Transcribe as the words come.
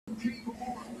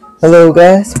Hello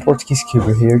guys, Portuguese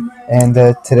Cuber here, and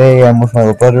today I'm with my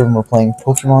little brother and we're playing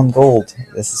Pokemon Gold.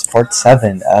 This is part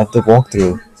 7 of the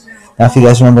walkthrough. Now if you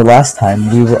guys remember last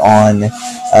time, we were on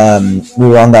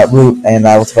that route and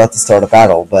I was about to start a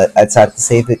battle, but I decided to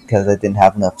save it because I didn't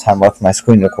have enough time left in my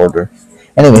screen recorder.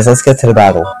 Anyways, let's get to the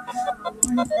battle.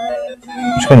 I'm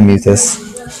just gonna mute this.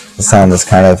 The sound is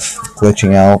kind of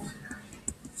glitching out.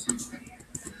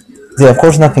 Yeah, of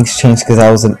course nothing's changed because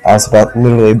I was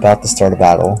literally about to start a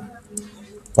battle.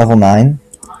 Level 9.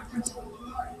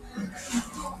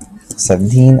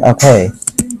 17. Okay.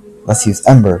 Let's use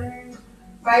Ember.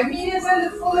 5 minutes and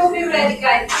the food will be ready,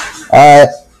 guys. Alright.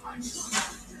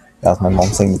 That was my mom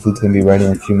saying the food's gonna be ready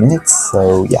in a few minutes,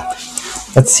 so yeah.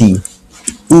 Let's see.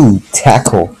 Ooh,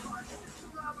 Tackle.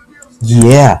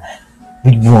 Yeah.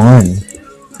 We won.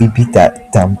 We beat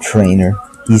that dumb trainer.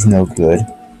 He's no good.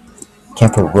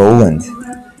 Can't put Roland.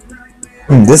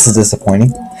 This is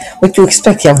disappointing. What do you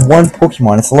expect? You have one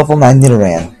Pokemon. It's a level 9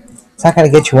 Nidoran. It's not gonna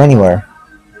get you anywhere.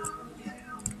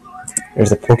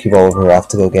 There's a Pokeball over here. I have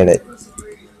to go get it.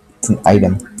 It's an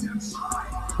item.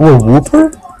 Ooh, a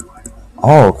Wooper?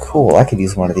 Oh, cool. I could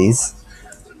use one of these.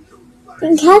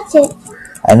 You can catch it.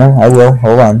 I know, I will.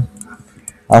 Hold on.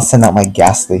 I'll send out my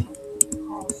Ghastly.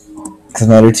 Because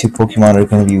my other two Pokemon are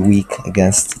going to be weak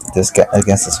against this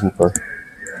Wooper.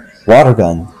 Water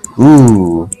Gun.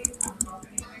 Ooh.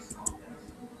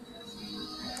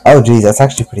 Oh, geez, that's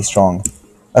actually pretty strong.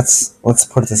 Let's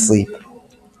put it to sleep.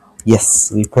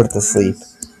 Yes, we put it to sleep.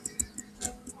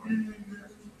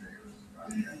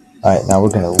 Alright, now we're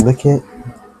going to lick it.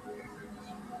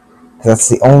 That's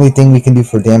the only thing we can do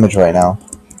for damage right now.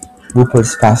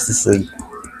 Wooper's fast asleep.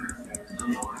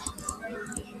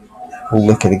 We'll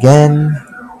lick it again.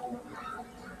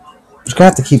 Just gonna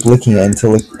have to keep licking it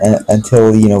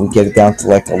until we get it down to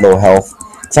like a low health.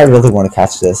 Cause I really want to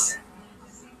catch this.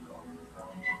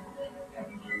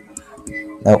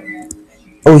 Nope.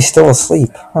 Oh, he's still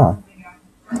asleep, huh?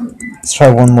 Let's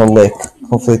try one more lick.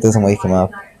 Hopefully it doesn't wake him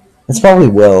up. It probably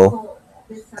will,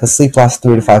 cause sleep lasts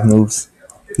 3 to 5 moves.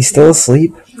 He's still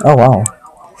asleep? Oh wow.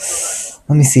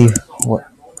 Let me see. What?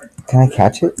 Can I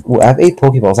catch it? Well, I have 8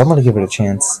 Pokeballs. I'm gonna give it a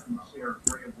chance.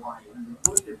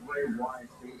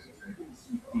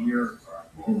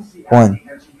 1,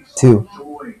 2,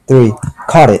 3.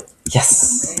 Caught it.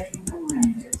 Yes.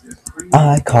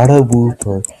 I caught a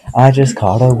Wooper. I just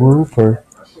caught a Wooper.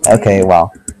 Okay, wow.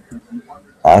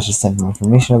 I was just sending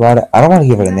information about it. I don't want to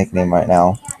give it a nickname right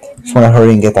now. Just want to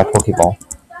hurry and get that Pokeball.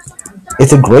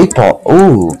 It's a Great Ball.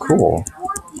 Ooh, cool.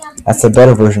 That's a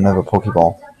better version of a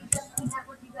Pokeball.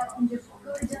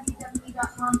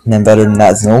 And then better than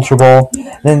that is an Ultra Ball.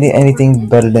 And then anything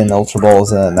better than an Ultra Ball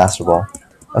is a Master Ball.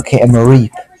 Okay, a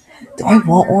Mareep. Do I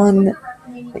want one?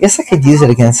 I guess I could use it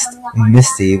against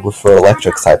Misty for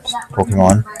electric type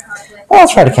Pokemon. Well, I'll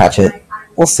try to catch it.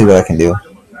 We'll see what I can do.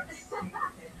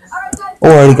 Oh, I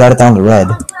already got it down to red.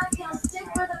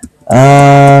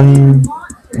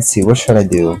 Let's see, what should I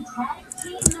do?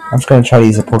 I'm just gonna try to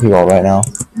use a Pokeball right now.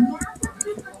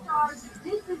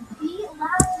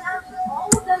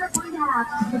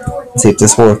 Let's see if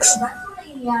this works.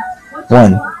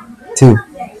 1, 2,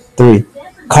 3.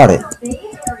 Caught it.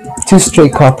 2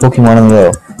 straight caught Pokemon in a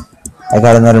row. I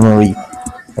got another Mareep.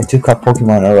 And 2 caught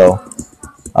Pokemon in a row.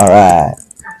 Alright.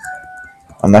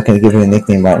 I'm not gonna give it a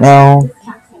nickname right now.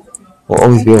 We'll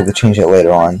always be able to change it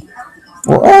later on.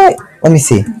 Well, alright. Let me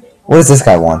see. What does this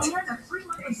guy want?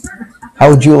 How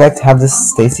would you like to have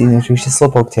this Stacy nutritious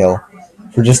Slowpoke tail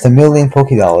for just $1,000,000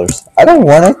 Pokédollars? I don't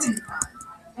want it.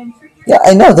 Yeah,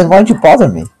 I know. Then why'd you bother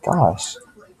me? Gosh.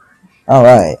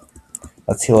 Alright.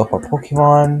 Let's heal up our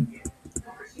Pokemon.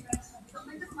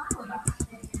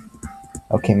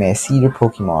 Okay, may I see your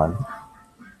Pokemon?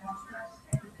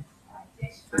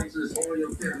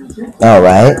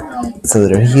 Alright. So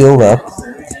they're healed up.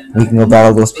 We can go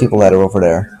battle those people that are over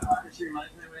there.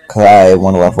 Because I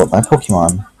want to level up my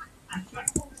Pokemon.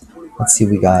 Let's see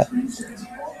what we got.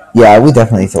 Yeah, we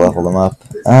definitely need to level them up.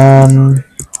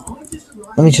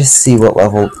 Let me just see what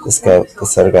level this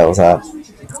other guy was at.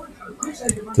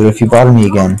 Dude, if you bother me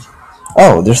again.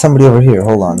 Oh, there's somebody over here.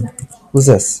 Hold on. Who's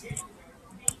this?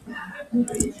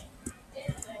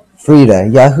 Frida.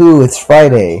 Yahoo, it's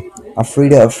Friday. I'm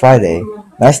Frida of Friday.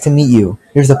 Nice to meet you.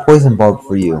 Here's a poison barb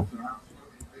for you.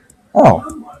 Oh.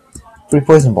 Free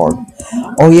poison barb.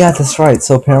 Oh yeah, that's right.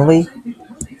 So apparently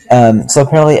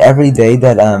every day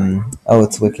that oh,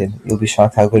 it's wicked. You'll be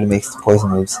shocked how good it makes the poison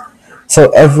moves.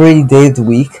 So every day of the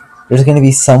week there's gonna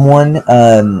be someone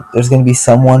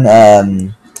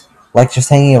like just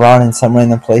hanging around in some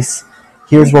random place.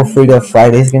 Here's where Frida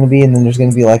Friday is gonna be, and then there's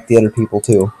gonna be like the other people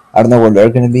too. I don't know where they're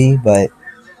gonna be, but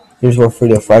Here's where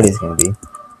Frito Friday's gonna be.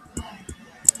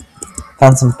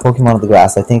 Found some Pokemon on the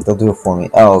grass. I think they'll do it for me.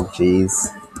 Oh, jeez.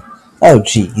 Oh,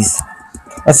 jeez.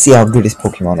 Let's see how good his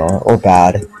Pokemon are, or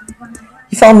bad.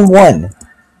 He found one!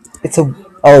 It's a...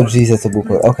 Oh, jeez, it's a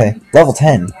Wooper. Okay, level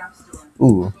 10.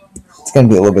 Ooh. It's gonna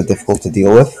be a little bit difficult to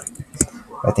deal with.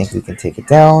 I think we can take it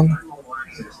down.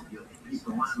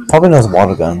 Probably knows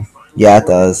Water Gun. Yeah, it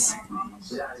does.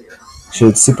 Shoot,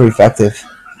 it's super effective.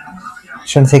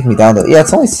 Shouldn't take me down, though. Yeah,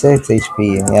 it's only 6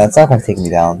 HP. Yeah, it's not gonna take me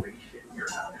down.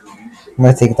 I'm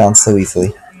gonna take it down so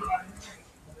easily.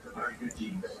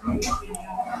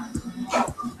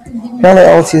 Apparently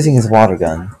all it's using is Water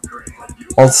Gun.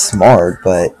 Well, it's smart,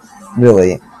 but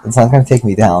really, it's not gonna take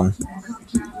me down.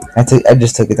 I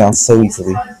just took it down so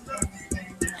easily.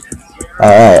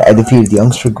 Alright, I defeated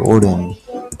Youngster Gordon.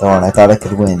 Darn, I thought I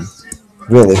could win.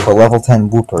 Really, for level 10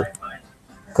 Wooper.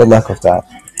 Good luck with that.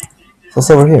 So what's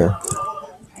over here?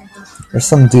 There's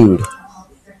some dude.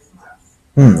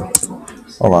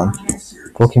 Hold on.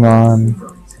 Pokemon.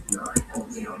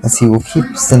 Let's see, we'll keep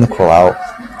Cyndaquil out.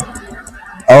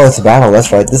 Oh, it's a battle,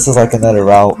 that's right. This is like another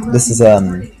route. This is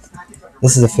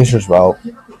a Fisher's route.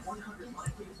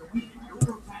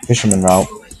 Fisherman route.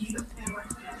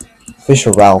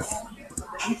 Fisher Ralph.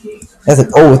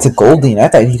 Oh, it's a Goldeen. I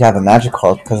thought he'd have a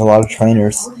Magikarp because a lot of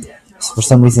trainers, for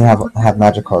some reason, have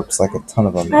Magikarps, like a ton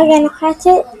of them. Are you gonna catch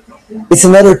it? It's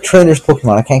another trainer's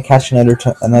Pokemon. I can't catch another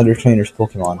trainer's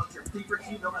Pokemon.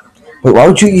 Wait, why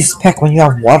would you use Peck when you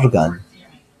have Water Gun?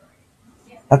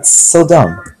 That's so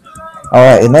dumb.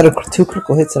 Alright, another 2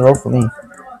 critical hits in a row for me.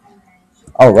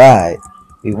 Alright,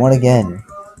 we won again.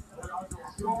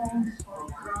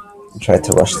 I tried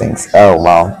to rush things. Oh,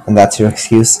 wow. And that's your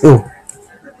excuse? Ooh.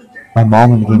 My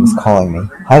mom in the game is calling me.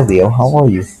 Hi, Leo. How are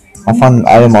you? I found an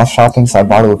item while shopping, so I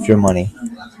bought it with your money.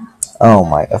 Oh,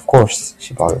 my. Of course,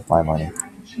 she bought it with my money.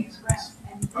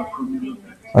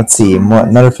 Let's see.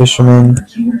 Another fisherman.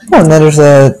 Oh, and then there's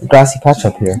a grassy patch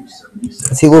up here.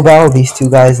 Let's see. We'll battle these 2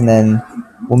 guys, and then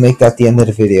we'll make that the end of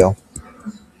the video.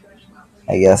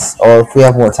 I guess. Or if we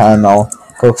have more time, I'll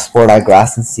go explore that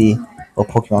grass and see what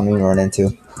Pokemon we run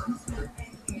into.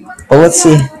 But let's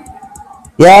see.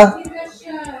 Yeah?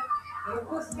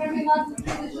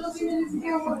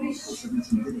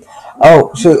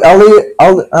 Oh, shoot.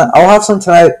 I'll have some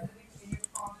tonight.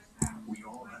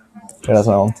 Okay, that's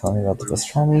what I want to tell you about the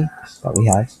Pastrami that we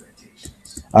have.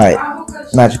 Alright.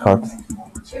 Magikarp.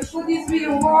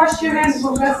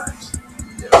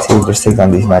 See, we'll just take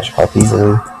down these Magikarp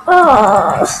easily.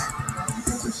 Oh.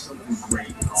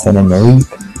 Send in Marie.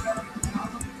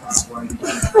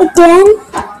 Again?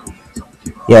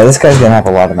 Yeah, this guy's gonna have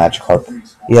a lot of Magikarp.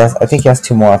 Yes, I think he has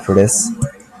 2 more after this.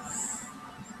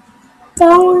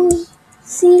 Don't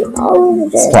see over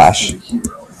there. Splash.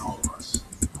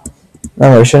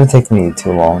 No, it shouldn't take me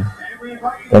too long.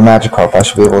 They're Magikarp. I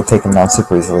should be able to take them down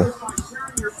super easily.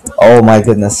 Oh my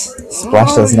goodness.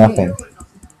 Splash does nothing.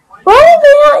 Why are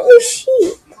they not your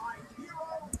sheep?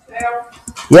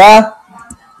 Yeah?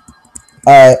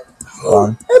 Alright. Hold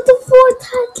on. It's a 4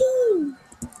 attacking.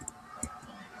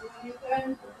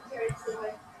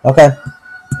 Okay.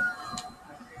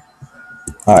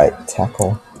 Alright,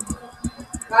 tackle.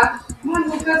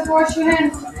 Wash your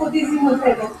hands. Put this in the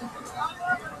table.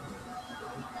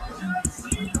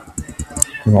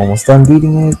 I'm almost done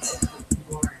beating it.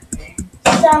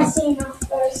 Don't see enough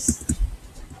first.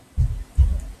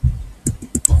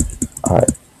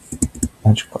 Alright.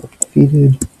 Magikarp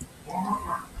defeated.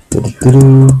 I'm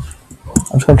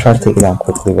just gonna try to take it down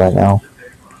quickly right now.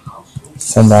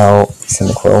 Send out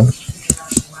Cyndaquil.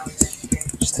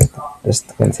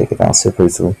 Just gonna take it down super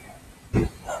easily.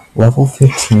 Level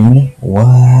 15?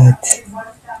 What?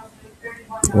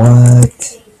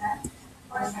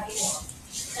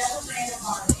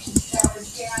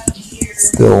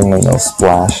 Still only no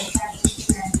splash.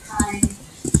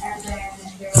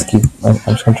 I'm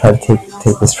just gonna try to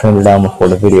take this trainer down before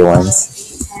the video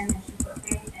ends.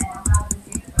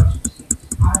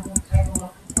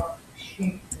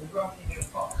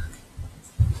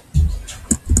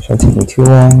 Shouldn't take me too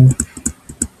long.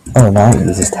 Oh, now it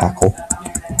uses tackle.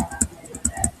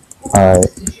 Alright.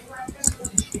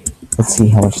 Let's see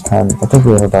how much time. I think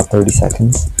we have about 30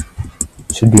 seconds.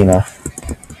 Should be enough.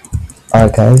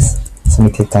 Alright guys, so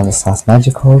let me take down this last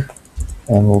Magikarp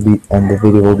and the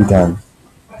video will be done.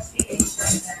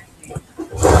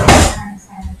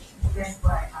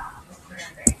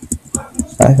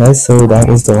 Alright guys, so that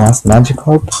was the last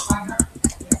Magikarp.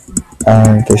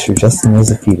 And Fisher Justin was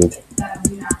defeated.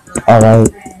 Alright.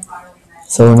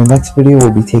 So in the next video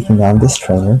we'll be taking down this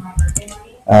trainer.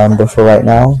 But for right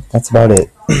now, that's about it.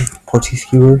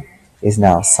 Portiskewer is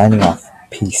now signing off.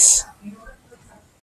 Peace.